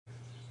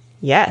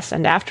Yes,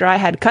 and after I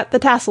had cut the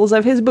tassels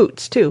of his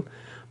boots, too.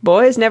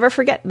 Boys never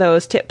forget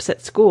those tips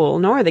at school,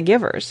 nor the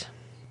givers."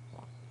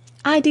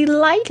 "I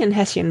delight in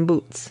Hessian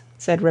boots,"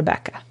 said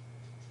Rebecca.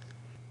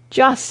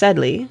 Jos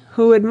Sedley,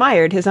 who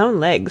admired his own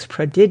legs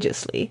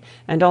prodigiously,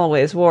 and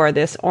always wore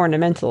this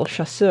ornamental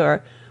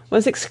chaussure,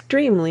 was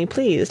extremely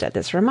pleased at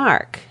this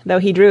remark, though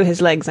he drew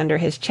his legs under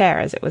his chair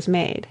as it was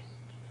made.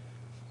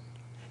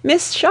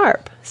 "Miss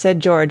Sharp," said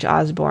George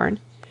Osborne,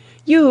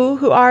 "you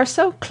who are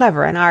so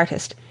clever an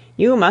artist,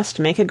 you must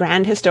make a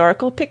grand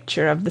historical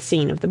picture of the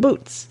scene of the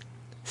boots.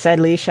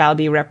 Sedley shall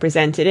be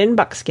represented in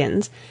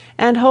buckskins,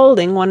 and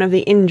holding one of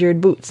the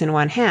injured boots in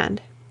one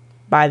hand.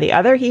 By the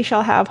other he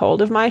shall have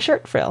hold of my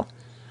shirt-frill.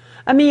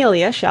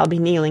 Amelia shall be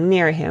kneeling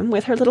near him,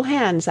 with her little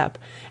hands up,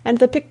 and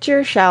the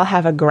picture shall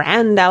have a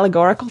grand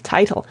allegorical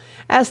title,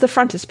 as the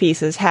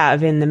frontispieces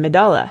have in the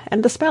Medulla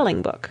and the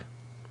spelling-book."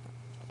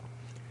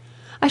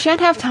 "I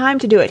shan't have time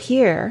to do it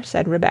here,"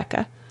 said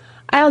Rebecca.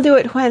 "I'll do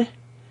it when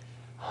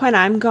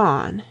I'm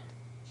gone."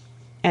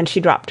 And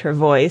she dropped her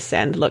voice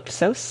and looked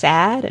so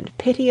sad and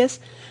piteous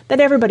that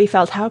everybody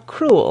felt how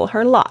cruel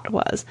her lot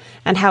was,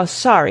 and how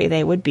sorry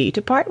they would be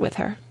to part with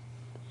her.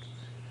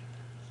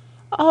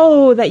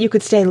 "Oh, that you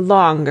could stay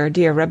longer,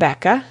 dear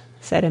Rebecca,"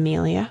 said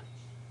Amelia.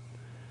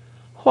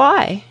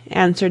 "Why?"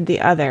 answered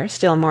the other,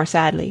 still more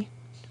sadly.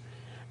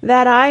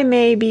 "That I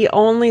may be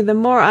only the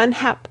more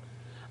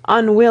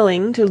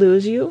unwilling to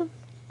lose you?"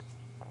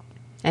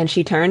 And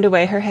she turned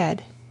away her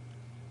head.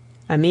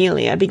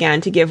 Amelia began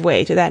to give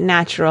way to that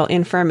natural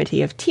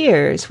infirmity of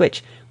tears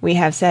which, we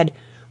have said,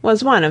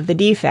 was one of the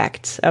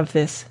defects of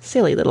this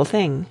silly little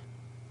thing.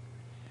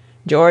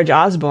 George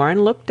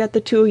Osborne looked at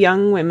the two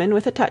young women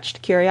with a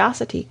touched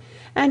curiosity,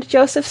 and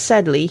Joseph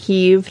Sedley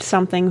heaved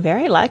something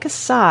very like a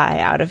sigh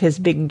out of his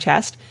big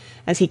chest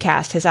as he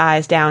cast his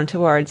eyes down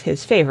towards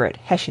his favourite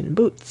Hessian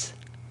boots.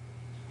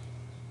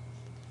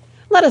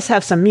 "Let us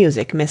have some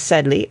music, Miss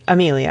Sedley,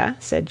 Amelia,"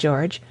 said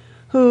George,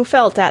 who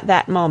felt at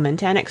that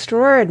moment an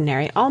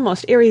extraordinary,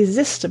 almost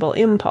irresistible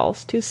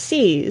impulse to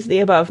seize the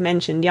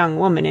above-mentioned young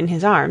woman in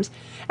his arms,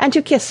 and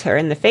to kiss her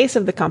in the face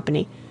of the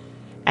company,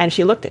 and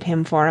she looked at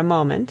him for a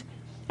moment,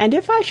 and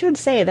if I should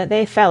say that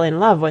they fell in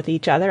love with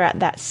each other at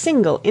that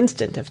single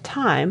instant of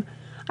time,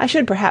 I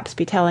should perhaps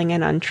be telling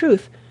an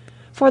untruth,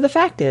 for the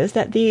fact is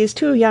that these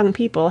two young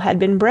people had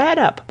been bred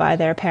up by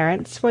their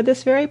parents for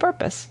this very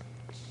purpose,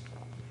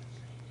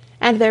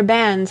 and their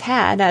banns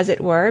had, as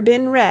it were,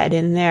 been read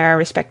in their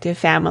respective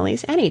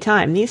families any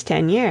time these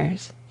 10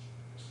 years.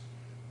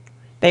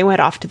 They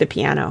went off to the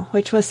piano,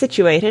 which was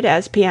situated,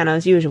 as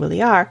pianos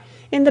usually are,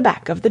 in the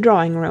back of the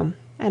drawing-room,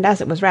 and as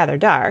it was rather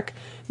dark,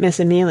 Miss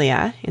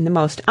Amelia, in the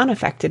most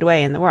unaffected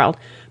way in the world,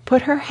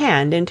 put her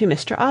hand into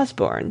Mr.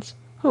 Osborne's,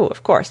 who,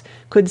 of course,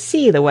 could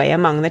see the way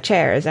among the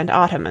chairs and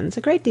ottomans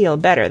a great deal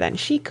better than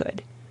she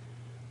could.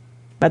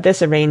 But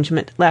this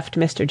arrangement left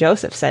Mr.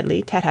 Joseph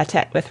Sedley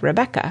tete-a-tete with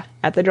Rebecca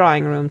at the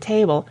drawing-room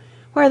table,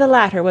 where the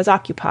latter was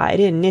occupied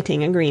in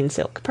knitting a green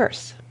silk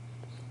purse.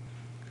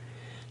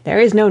 "There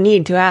is no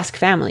need to ask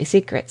family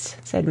secrets,"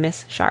 said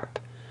Miss Sharp.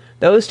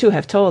 "Those two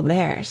have told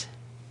theirs."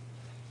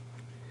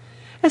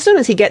 "As soon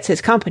as he gets his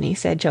company,"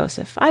 said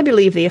Joseph, "I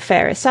believe the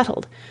affair is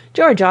settled.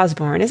 George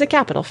Osborne is a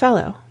capital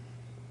fellow."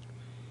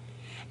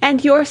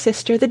 "And your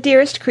sister the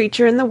dearest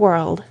creature in the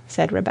world,"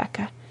 said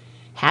Rebecca.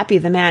 "Happy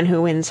the man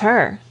who wins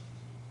her."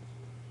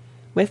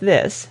 With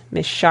this,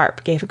 Miss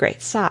Sharp gave a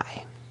great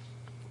sigh.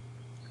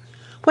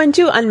 When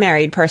two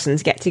unmarried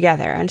persons get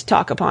together and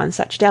talk upon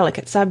such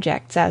delicate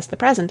subjects as the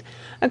present,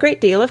 a great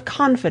deal of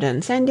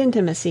confidence and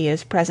intimacy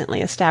is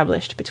presently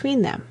established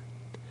between them.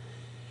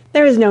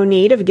 There is no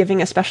need of giving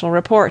a special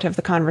report of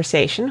the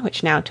conversation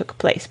which now took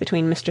place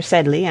between Mr.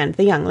 Sedley and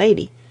the young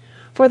lady,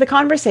 for the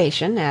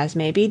conversation, as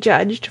may be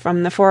judged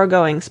from the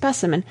foregoing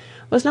specimen,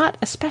 was not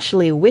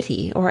especially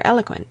witty or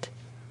eloquent.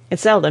 It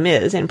seldom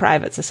is in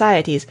private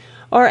societies,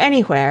 or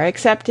anywhere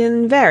except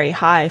in very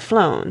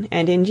high-flown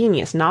and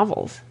ingenious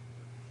novels.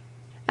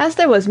 As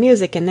there was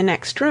music in the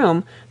next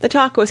room, the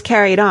talk was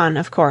carried on,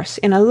 of course,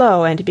 in a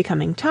low and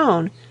becoming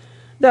tone,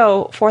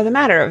 though, for the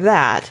matter of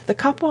that, the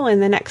couple in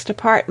the next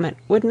apartment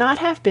would not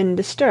have been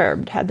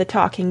disturbed had the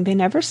talking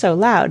been ever so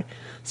loud,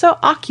 so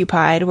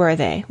occupied were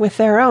they with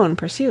their own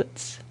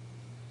pursuits.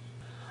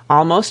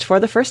 Almost for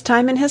the first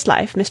time in his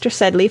life Mr.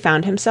 Sedley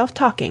found himself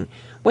talking,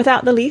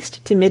 without the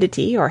least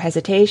timidity or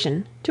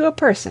hesitation, to a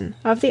person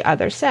of the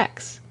other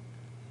sex.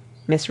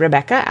 Miss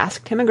Rebecca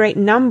asked him a great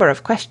number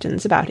of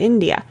questions about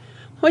India,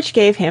 which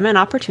gave him an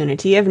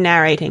opportunity of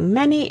narrating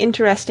many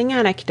interesting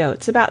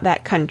anecdotes about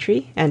that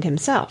country and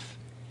himself.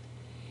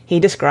 He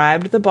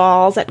described the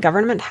balls at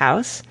Government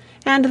House,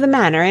 and the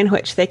manner in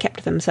which they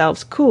kept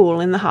themselves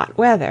cool in the hot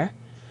weather,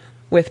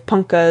 with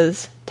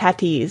punkas,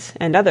 tatties,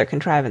 and other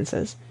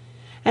contrivances,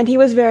 and he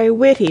was very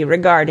witty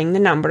regarding the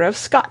number of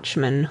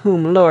Scotchmen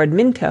whom Lord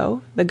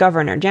Minto, the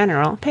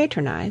Governor-General,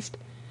 patronized.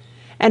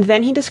 And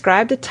then he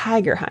described a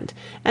tiger hunt,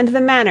 and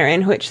the manner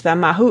in which the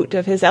mahout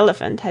of his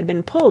elephant had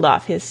been pulled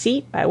off his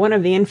seat by one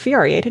of the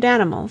infuriated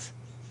animals.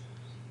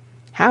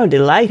 How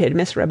delighted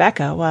Miss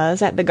Rebecca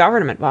was at the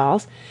government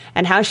balls,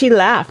 and how she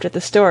laughed at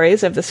the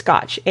stories of the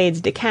Scotch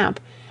aides-de-camp,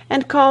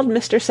 and called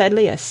Mr.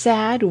 Sedley a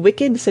sad,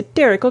 wicked,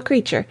 satirical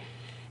creature,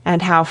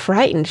 and how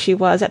frightened she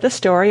was at the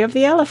story of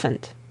the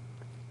elephant.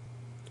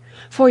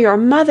 "For your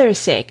mother's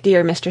sake,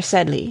 dear Mr.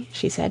 Sedley,"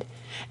 she said,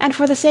 "and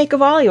for the sake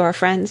of all your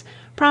friends,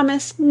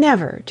 promise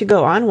never to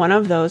go on one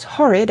of those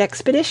horrid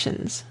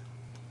expeditions."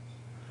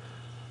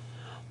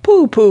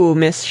 "Pooh, pooh,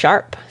 Miss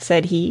Sharp,"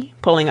 said he,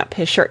 pulling up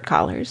his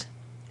shirt-collars.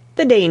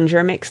 "The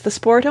danger makes the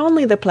sport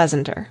only the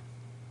pleasanter."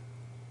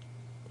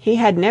 He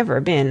had never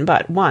been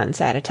but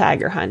once at a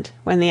tiger hunt,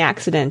 when the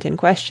accident in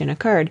question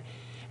occurred,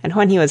 and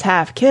when he was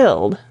half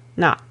killed,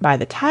 not by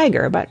the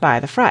tiger, but by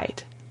the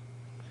fright.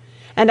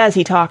 And as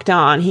he talked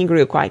on, he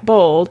grew quite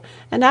bold,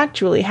 and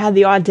actually had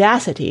the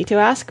audacity to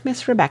ask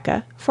Miss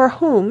Rebecca for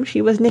whom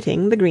she was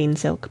knitting the green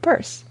silk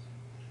purse.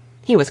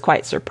 He was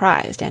quite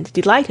surprised and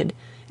delighted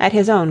at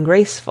his own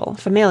graceful,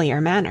 familiar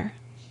manner.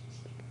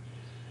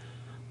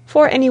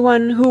 "For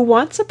anyone who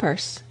wants a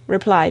purse,"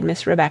 replied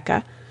Miss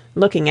Rebecca,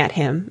 looking at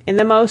him in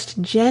the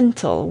most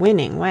gentle,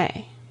 winning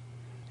way.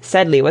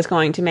 Sedley was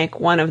going to make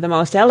one of the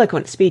most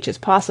eloquent speeches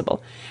possible,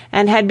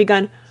 and had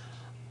begun,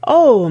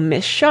 "Oh,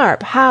 Miss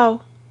Sharp, how—"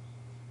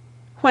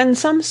 when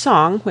some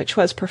song which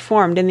was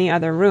performed in the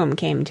other room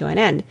came to an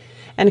end,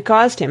 and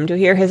caused him to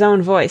hear his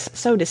own voice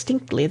so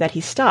distinctly that he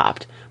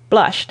stopped,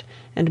 blushed,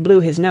 and blew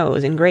his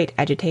nose in great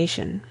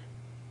agitation.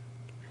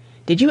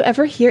 "Did you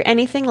ever hear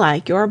anything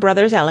like your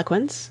brother's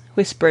eloquence?"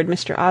 whispered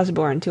Mr.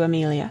 Osborne to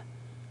Amelia.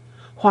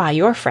 "Why,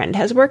 your friend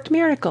has worked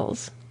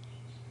miracles."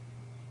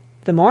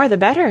 "The more the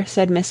better,"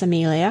 said Miss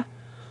Amelia,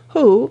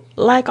 who,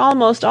 like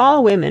almost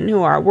all women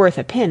who are worth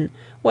a pin,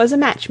 was a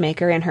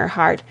matchmaker in her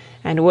heart,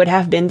 and would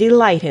have been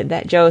delighted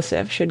that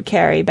Joseph should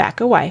carry back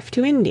a wife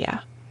to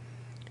India.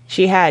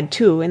 She had,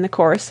 too, in the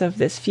course of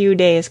this few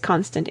days'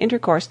 constant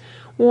intercourse,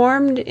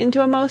 warmed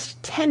into a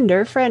most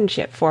tender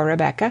friendship for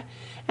Rebecca,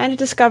 and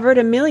discovered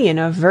a million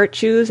of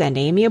virtues and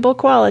amiable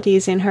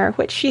qualities in her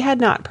which she had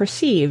not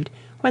perceived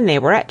when they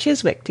were at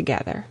Chiswick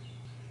together.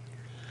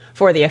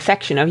 For the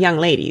affection of young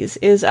ladies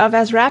is of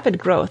as rapid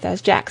growth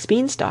as Jack's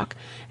beanstalk,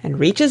 and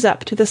reaches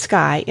up to the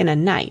sky in a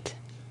night.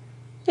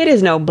 It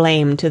is no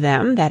blame to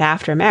them that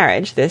after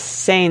marriage this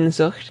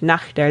Sehnsucht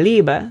nach der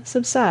Liebe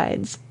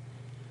subsides.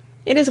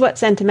 It is what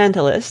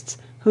sentimentalists,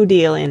 who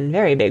deal in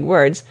very big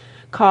words,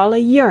 call a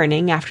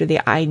yearning after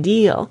the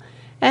ideal,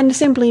 and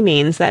simply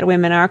means that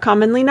women are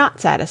commonly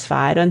not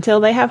satisfied until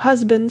they have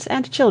husbands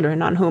and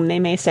children on whom they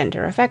may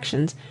centre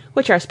affections,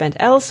 which are spent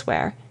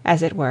elsewhere,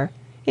 as it were,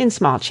 in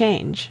small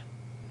change.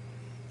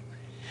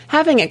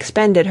 Having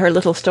expended her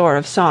little store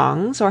of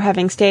songs, or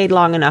having stayed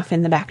long enough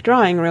in the back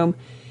drawing-room,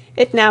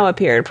 it now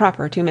appeared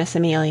proper to Miss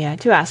Amelia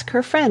to ask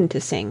her friend to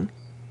sing.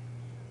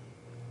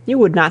 "You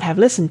would not have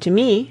listened to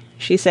me,"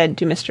 she said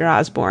to Mr.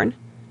 Osborne,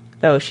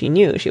 though she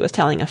knew she was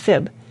telling a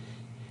fib,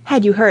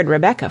 "had you heard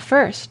Rebecca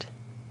first."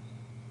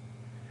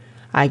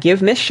 "I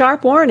give Miss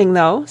Sharp warning,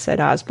 though,"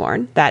 said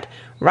Osborne, "that,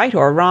 right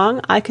or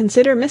wrong, I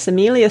consider Miss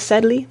Amelia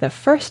Sedley the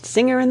first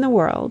singer in the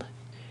world."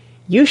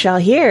 "You shall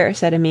hear,"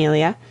 said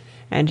Amelia,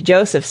 and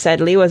Joseph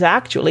Sedley was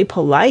actually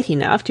polite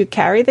enough to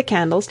carry the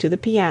candles to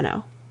the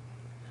piano.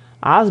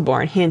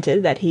 Osborne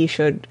hinted that he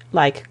should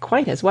like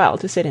quite as well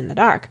to sit in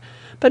the dark,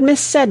 but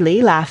Miss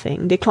Sedley,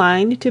 laughing,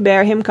 declined to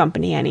bear him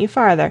company any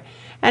farther,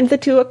 and the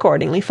two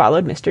accordingly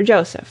followed Mr.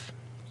 Joseph.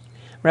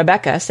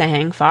 Rebecca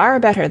sang far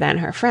better than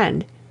her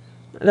friend,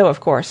 though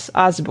of course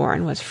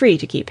Osborne was free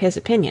to keep his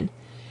opinion,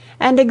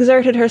 and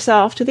exerted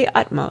herself to the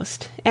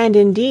utmost, and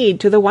indeed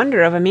to the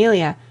wonder of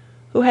Amelia,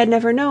 who had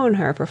never known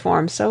her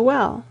perform so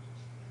well.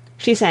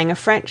 She sang a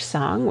French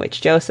song,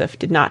 which Joseph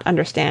did not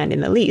understand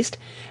in the least,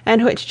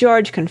 and which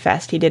George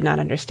confessed he did not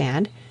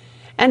understand,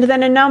 and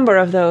then a number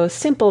of those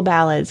simple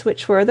ballads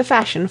which were the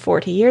fashion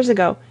 40 years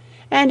ago,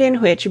 and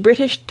in which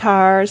British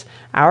tars,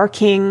 Our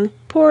King,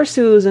 Poor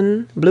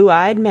Susan,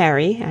 Blue-eyed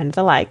Mary, and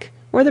the like,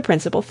 were the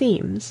principal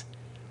themes.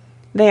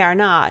 They are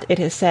not, it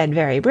is said,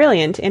 very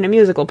brilliant in a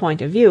musical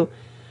point of view,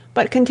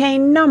 but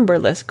contain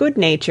numberless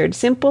good-natured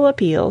simple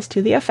appeals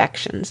to the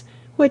affections,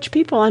 which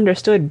people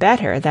understood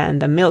better than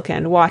the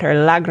milk-and-water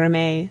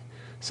lagrimae,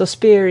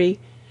 sospiri,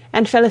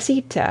 and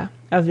felicita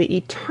of the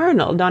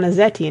eternal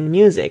Donizettian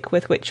music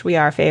with which we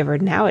are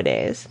favoured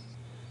nowadays.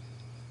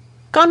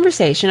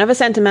 Conversation of a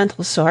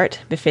sentimental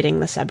sort, befitting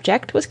the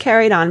subject, was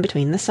carried on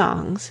between the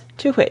songs,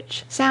 to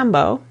which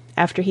Sambo,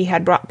 after he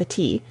had brought the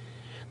tea,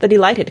 the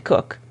delighted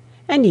cook,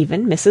 and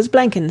even Mrs.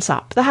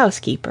 Blenkinsop, the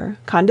housekeeper,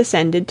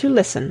 condescended to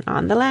listen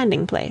on the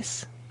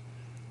landing-place.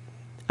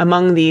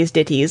 Among these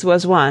ditties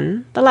was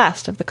one, the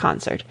last of the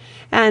concert,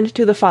 and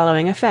to the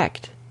following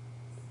effect: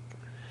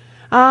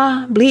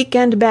 "Ah, bleak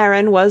and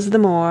barren was the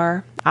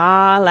moor,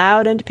 Ah,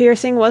 loud and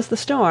piercing was the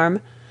storm,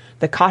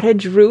 The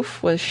cottage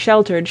roof was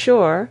sheltered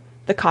sure,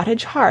 The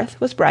cottage hearth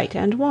was bright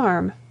and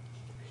warm.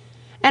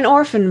 An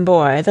orphan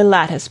boy the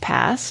lattice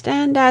passed,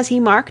 And as he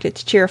marked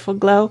its cheerful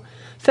glow,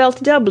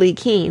 Felt doubly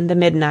keen the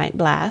midnight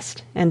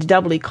blast, And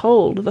doubly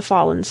cold the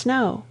fallen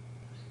snow.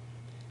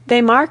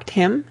 They marked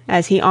him,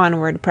 as he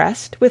onward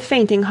pressed, with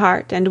fainting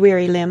heart and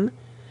weary limb.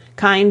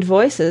 Kind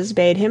voices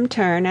bade him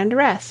turn and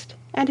rest,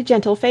 and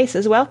gentle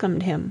faces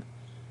welcomed him.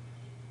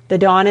 The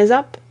dawn is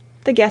up,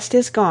 the guest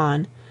is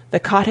gone, the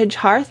cottage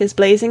hearth is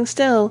blazing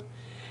still.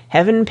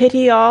 Heaven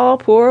pity all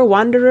poor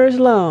wanderers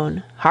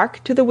lone,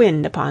 hark to the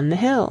wind upon the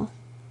hill.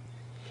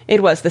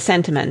 It was the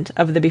sentiment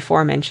of the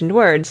before-mentioned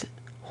words,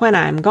 "When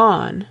I'm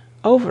gone,"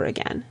 over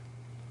again.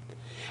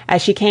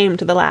 As she came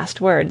to the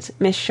last words,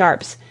 Miss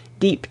Sharp's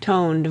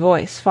deep-toned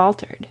voice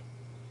faltered.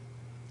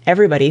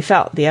 Everybody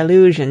felt the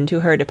allusion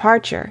to her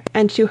departure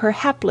and to her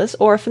hapless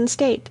orphan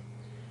state.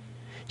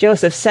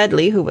 Joseph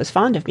Sedley, who was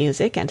fond of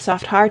music and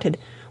soft-hearted,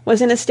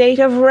 was in a state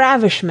of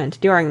ravishment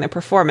during the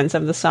performance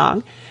of the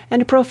song,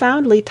 and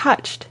profoundly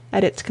touched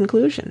at its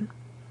conclusion.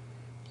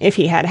 If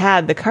he had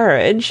had the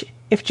courage,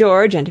 if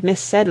George and Miss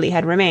Sedley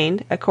had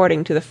remained,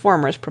 according to the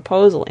former's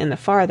proposal, in the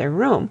farther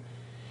room,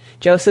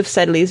 Joseph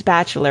Sedley's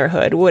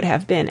bachelorhood would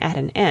have been at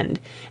an end,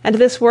 and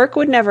this work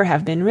would never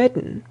have been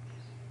written.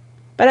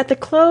 But at the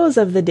close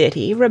of the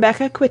ditty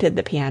Rebecca quitted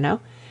the piano,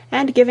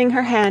 and giving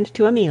her hand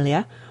to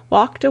Amelia,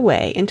 walked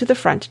away into the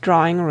front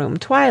drawing-room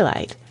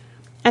twilight,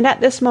 and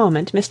at this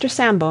moment Mr.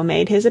 Sambo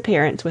made his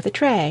appearance with a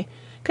tray,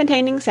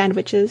 containing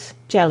sandwiches,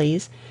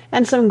 jellies,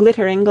 and some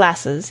glittering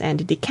glasses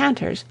and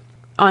decanters,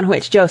 on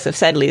which Joseph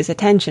Sedley's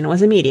attention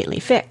was immediately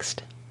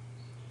fixed.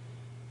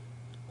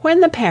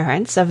 When the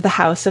parents of the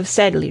house of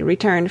Sedley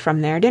returned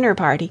from their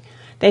dinner-party,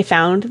 they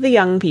found the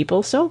young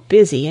people so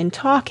busy in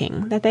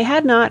talking that they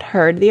had not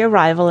heard the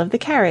arrival of the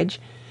carriage,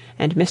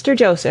 and Mr.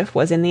 Joseph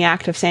was in the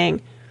act of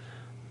saying,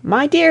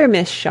 "My dear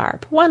Miss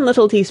Sharp, one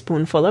little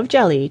teaspoonful of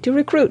jelly to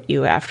recruit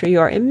you after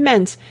your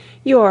immense,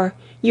 your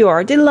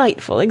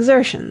delightful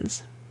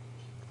exertions."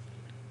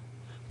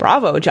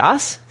 "Bravo,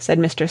 Jos!" said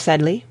Mr.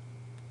 Sedley.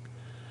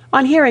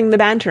 On hearing the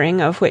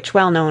bantering of which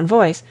well-known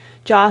voice,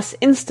 Jos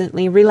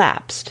instantly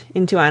relapsed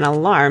into an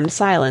alarmed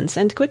silence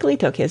and quickly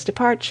took his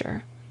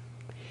departure.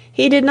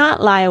 He did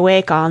not lie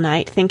awake all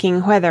night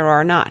thinking whether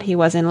or not he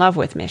was in love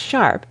with Miss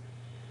Sharp.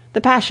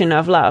 The passion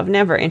of love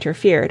never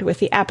interfered with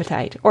the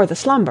appetite or the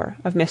slumber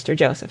of Mr.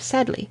 Joseph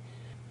Sedley.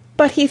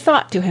 But he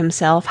thought to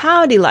himself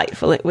how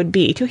delightful it would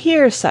be to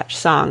hear such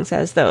songs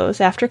as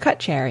those after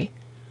Cutcherry.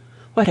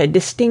 What a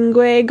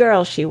distinguée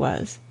girl she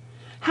was!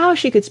 How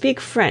she could speak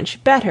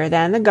French better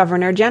than the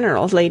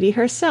Governor-General's lady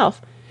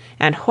herself,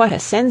 and what a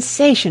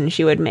sensation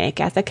she would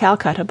make at the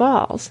Calcutta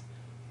balls!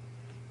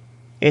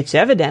 "It's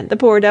evident the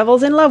poor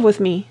devil's in love with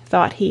me,"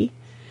 thought he.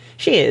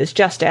 "She is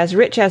just as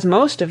rich as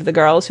most of the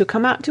girls who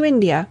come out to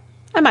India.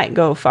 I might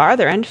go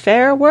farther and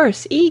fare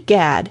worse,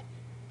 egad!"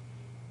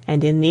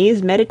 And in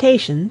these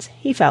meditations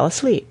he fell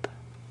asleep.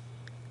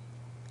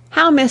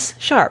 How Miss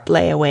Sharp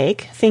lay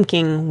awake,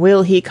 thinking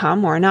will he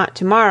come or not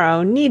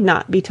tomorrow, need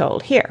not be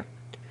told here.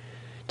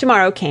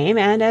 Tomorrow came,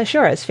 and as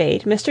sure as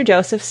fate, Mr.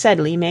 Joseph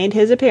Sedley made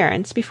his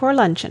appearance before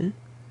luncheon.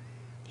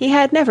 He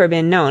had never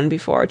been known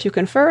before to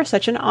confer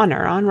such an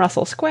honour on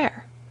Russell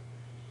Square.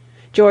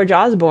 George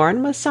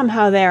Osborne was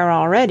somehow there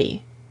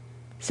already,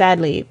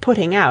 sadly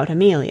putting out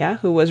Amelia,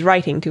 who was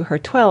writing to her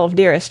 12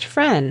 dearest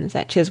friends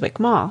at Chiswick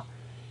Mall,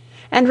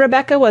 and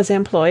Rebecca was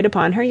employed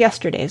upon her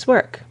yesterday's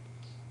work.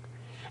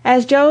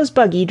 As Joe's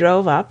buggy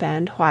drove up,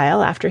 and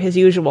while, after his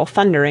usual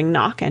thundering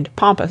knock and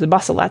pompous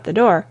bustle at the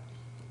door,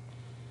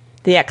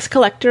 the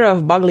ex-collector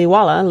of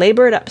Bogley-Wollah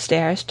laboured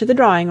upstairs to the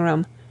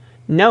drawing-room,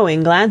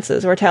 knowing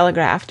glances were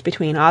telegraphed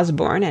between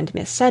Osborne and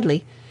Miss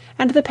Sedley,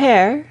 and the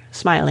pair,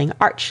 smiling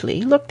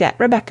archly, looked at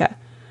Rebecca,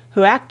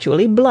 who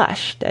actually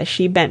blushed as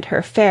she bent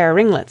her fair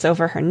ringlets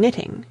over her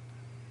knitting.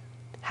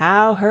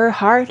 How her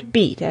heart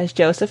beat as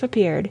Joseph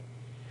appeared!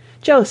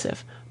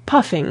 Joseph,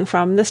 puffing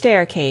from the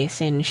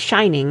staircase in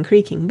shining,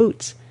 creaking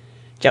boots;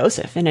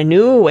 Joseph in a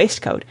new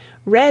waistcoat,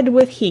 red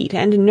with heat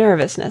and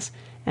nervousness,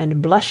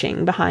 and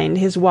blushing behind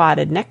his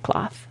wadded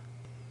neckcloth.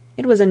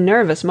 It was a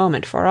nervous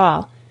moment for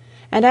all,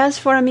 and as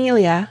for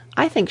Amelia,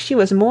 I think she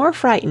was more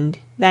frightened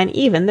than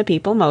even the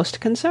people most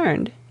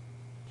concerned.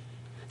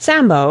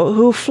 Sambo,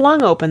 who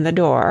flung open the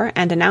door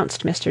and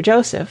announced Mr.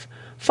 Joseph,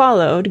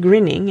 followed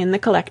grinning in the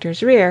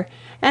collector's rear,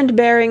 and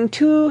bearing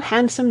 2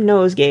 handsome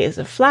nosegays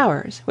of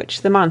flowers,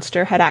 which the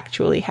monster had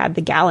actually had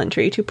the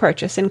gallantry to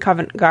purchase in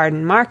Covent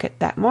Garden Market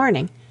that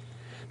morning.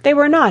 They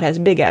were not as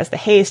big as the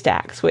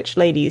haystacks which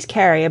ladies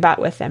carry about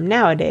with them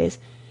nowadays,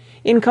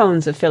 in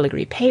cones of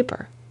filigree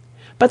paper,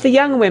 but the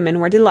young women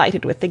were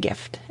delighted with the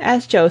gift,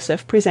 as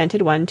Joseph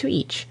presented one to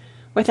each,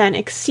 with an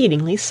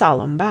exceedingly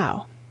solemn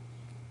bow.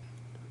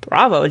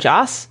 "Bravo,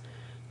 Jos!"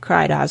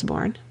 cried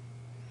Osborne.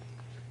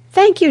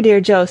 "Thank you,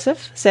 dear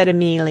Joseph," said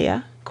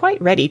Amelia,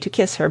 quite ready to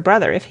kiss her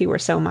brother if he were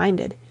so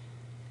minded.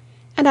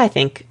 "And I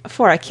think,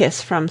 for a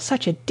kiss from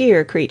such a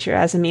dear creature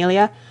as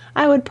Amelia,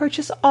 I would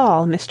purchase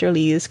all Mr.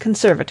 Lee's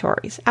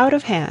conservatories out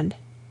of hand."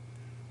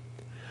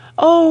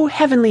 "Oh,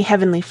 heavenly,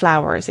 heavenly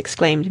flowers!"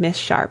 exclaimed Miss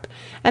Sharp,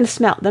 and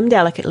smelt them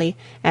delicately,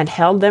 and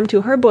held them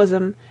to her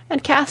bosom,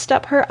 and cast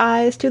up her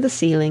eyes to the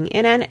ceiling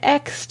in an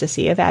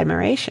ecstasy of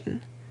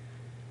admiration.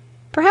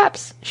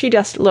 Perhaps she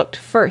just looked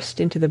first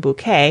into the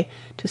bouquet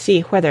to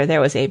see whether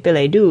there was a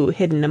billet doux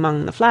hidden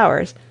among the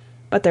flowers,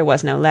 but there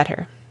was no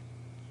letter.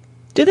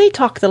 "Do they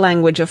talk the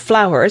language of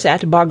flowers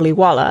at Boggley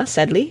Wollah,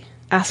 Sedley?"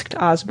 asked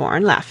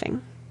Osborne,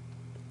 laughing.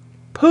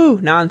 "Pooh,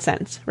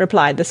 nonsense,"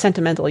 replied the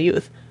sentimental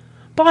youth.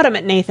 "Bought 'em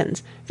at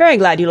Nathan's. Very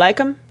glad you like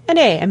 'em. And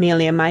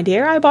Amelia, my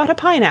dear, I bought a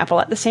pineapple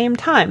at the same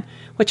time,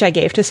 which I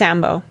gave to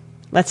Sambo.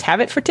 Let's have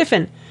it for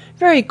tiffin.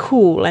 Very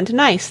cool and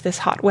nice this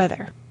hot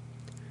weather."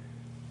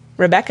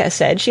 Rebecca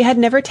said she had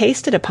never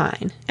tasted a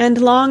pine, and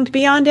longed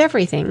beyond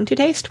everything to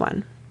taste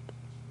one.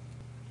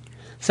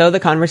 So the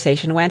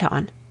conversation went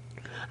on.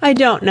 I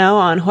don't know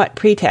on what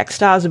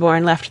pretext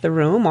Osborne left the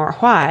room, or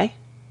why.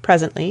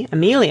 Presently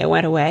Amelia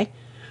went away,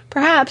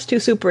 perhaps to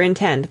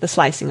superintend the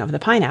slicing of the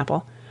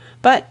pineapple,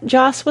 but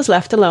Jos was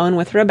left alone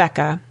with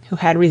Rebecca, who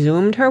had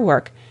resumed her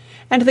work,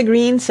 and the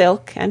green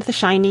silk and the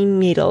shining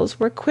needles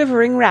were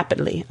quivering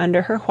rapidly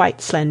under her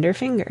white slender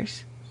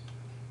fingers.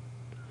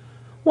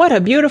 "What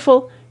a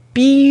beautiful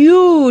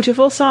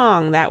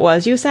song that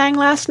was you sang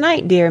last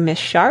night, dear Miss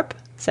Sharp,"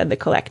 said the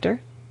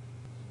collector.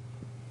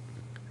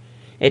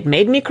 "It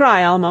made me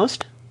cry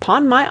almost.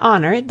 'Pon my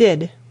honour it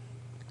did."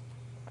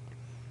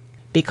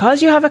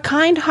 "Because you have a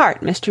kind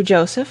heart, Mr.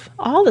 Joseph.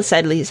 All the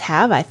Sedleys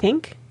have, I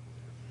think."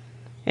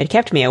 "It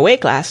kept me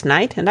awake last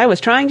night, and I was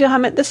trying to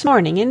hum it this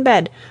morning in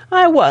bed.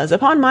 I was,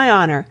 upon my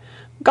honour.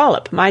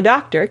 Gollop, my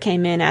doctor,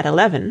 came in at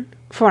 11,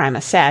 for I'm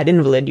a sad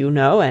invalid, you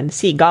know, and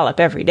see Gollop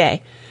every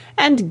day,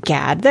 and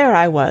gad, there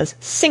I was,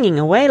 singing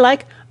away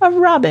like a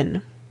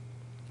robin."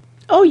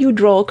 "Oh, you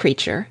droll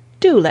creature!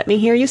 Do let me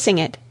hear you sing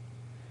it."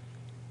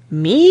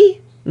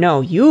 "Me?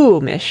 No, you,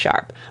 Miss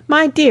Sharp.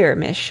 My dear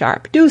Miss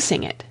Sharp, do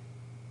sing it."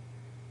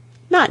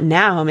 "Not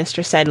now,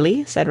 Mr.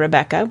 Sedley," said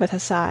Rebecca, with a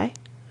sigh.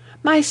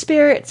 "My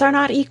spirits are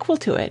not equal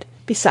to it.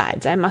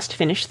 Besides, I must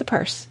finish the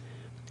purse.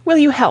 Will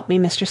you help me,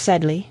 Mr.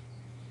 Sedley?"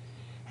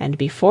 And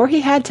before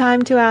he had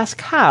time to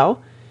ask how,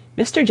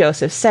 Mr.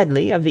 Joseph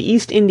Sedley, of the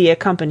East India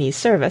Company's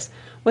service,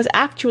 was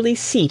actually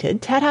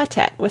seated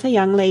tete-a-tete with a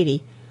young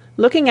lady,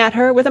 looking at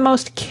her with a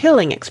most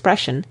killing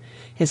expression,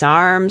 his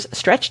arms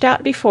stretched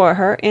out before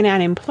her in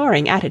an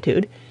imploring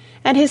attitude,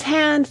 and his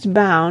hands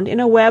bound in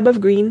a web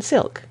of green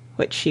silk,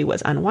 which she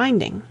was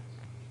unwinding.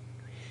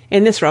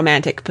 In this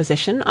romantic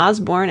position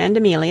Osborne and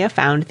Amelia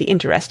found the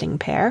interesting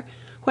pair,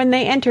 when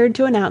they entered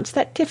to announce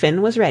that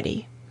tiffin was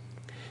ready.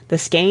 The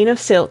skein of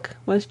silk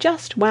was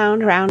just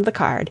wound round the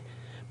card,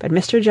 but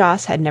Mr.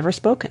 Jos had never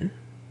spoken.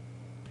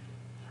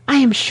 "I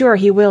am sure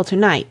he will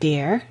to-night,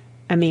 dear,"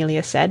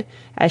 Amelia said,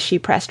 as she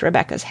pressed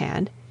Rebecca's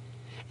hand.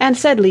 And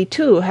Sedley,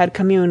 too, had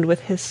communed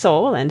with his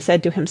soul, and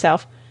said to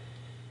himself,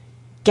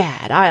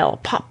 "Gad, I'll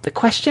pop the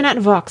question at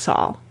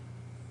Vauxhall."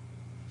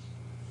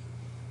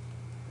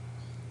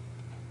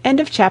 End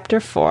of chapter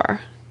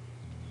 4.